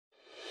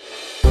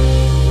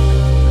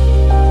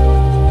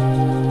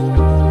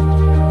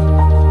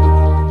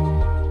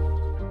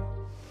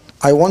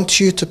I want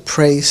you to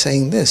pray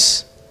saying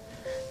this: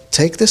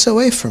 take this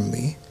away from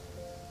me,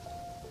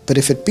 but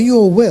if it be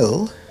your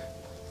will,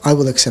 I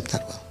will accept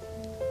that will.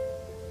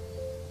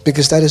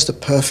 Because that is the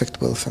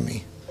perfect will for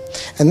me.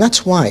 And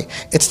that's why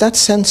it's that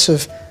sense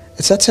of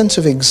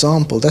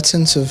example, that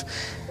sense of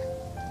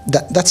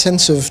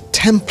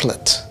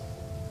template,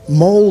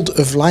 mold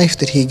of life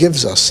that he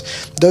gives us,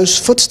 those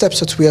footsteps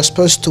that we are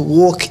supposed to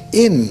walk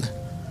in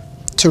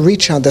to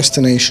reach our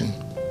destination.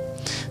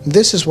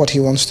 This is what he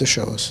wants to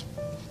show us.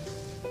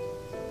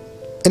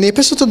 In the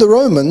Epistle to the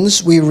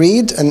Romans, we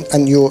read,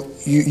 and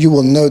you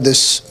will know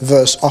this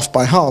verse off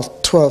by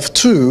heart,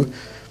 12:2,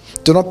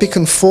 do not be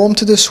conformed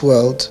to this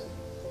world,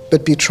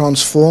 but be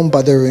transformed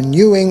by the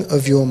renewing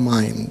of your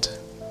mind.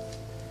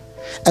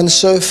 And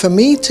so for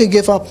me to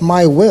give up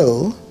my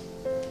will,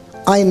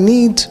 I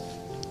need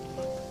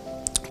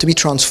to be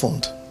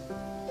transformed.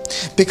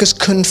 Because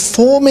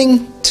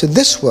conforming to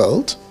this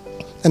world,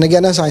 and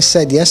again, as I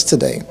said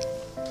yesterday,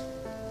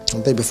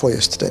 the day before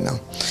yesterday now,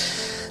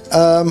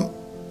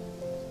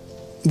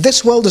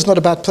 this world is not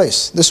a bad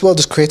place. This world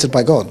is created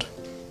by God.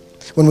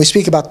 When we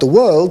speak about the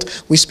world,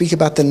 we speak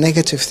about the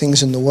negative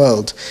things in the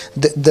world,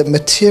 the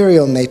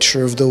material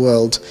nature of the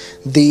world,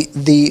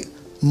 the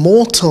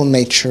mortal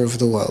nature of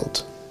the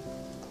world,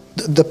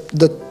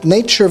 the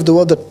nature of the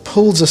world that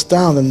pulls us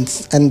down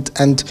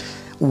and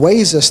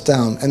weighs us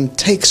down and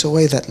takes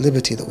away that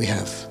liberty that we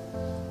have.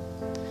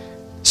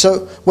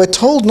 So we're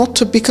told not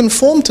to be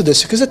conformed to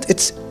this because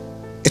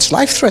it's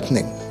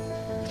life-threatening.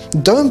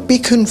 Don't be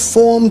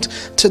conformed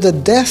to the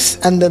death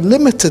and the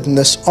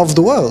limitedness of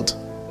the world,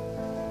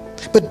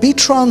 but be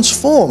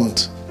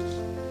transformed.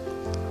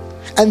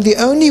 And the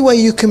only way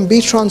you can be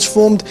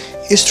transformed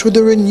is through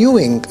the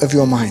renewing of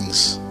your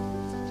minds.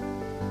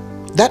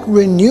 That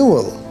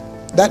renewal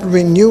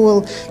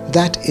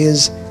that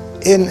is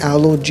in our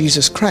Lord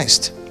Jesus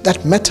Christ,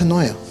 that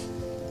metanoia,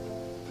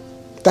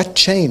 that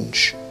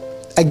change,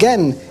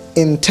 again,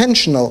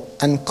 intentional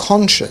and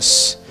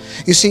conscious.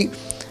 You see,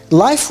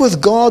 life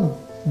with God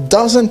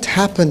doesn't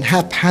happen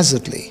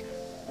haphazardly.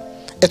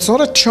 It's not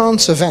a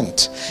chance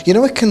event. You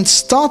know, it can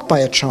start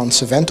by a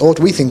chance event, or what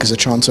we think is a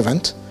chance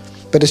event,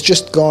 but it's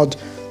just God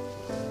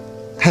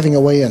having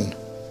a way in.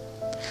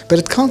 But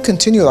it can't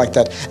continue like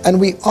that, and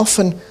we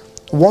often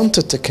want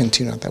it to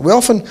continue like that. We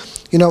often,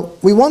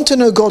 we want to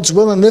know God's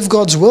will and live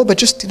God's will, but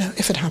just,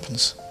 if it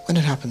happens, when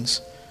it happens,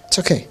 it's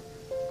okay.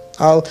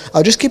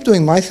 I'll just keep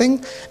doing my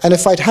thing, and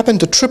if I'd happen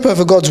to trip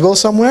over God's will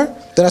somewhere,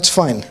 then that's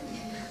fine.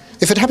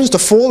 If it happens to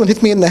fall and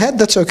hit me in the head,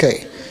 that's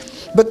okay.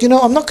 But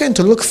I'm not going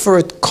to look for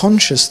it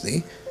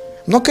consciously.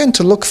 I'm not going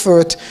to look for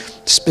it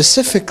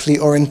specifically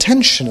or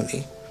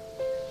intentionally.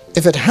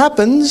 If it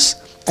happens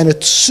and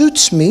it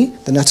suits me,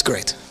 then that's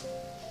great.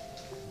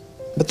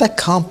 But that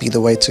can't be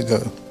the way to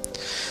go.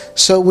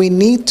 So we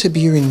need to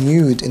be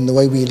renewed in the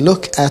way we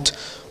look at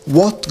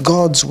what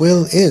God's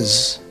will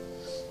is.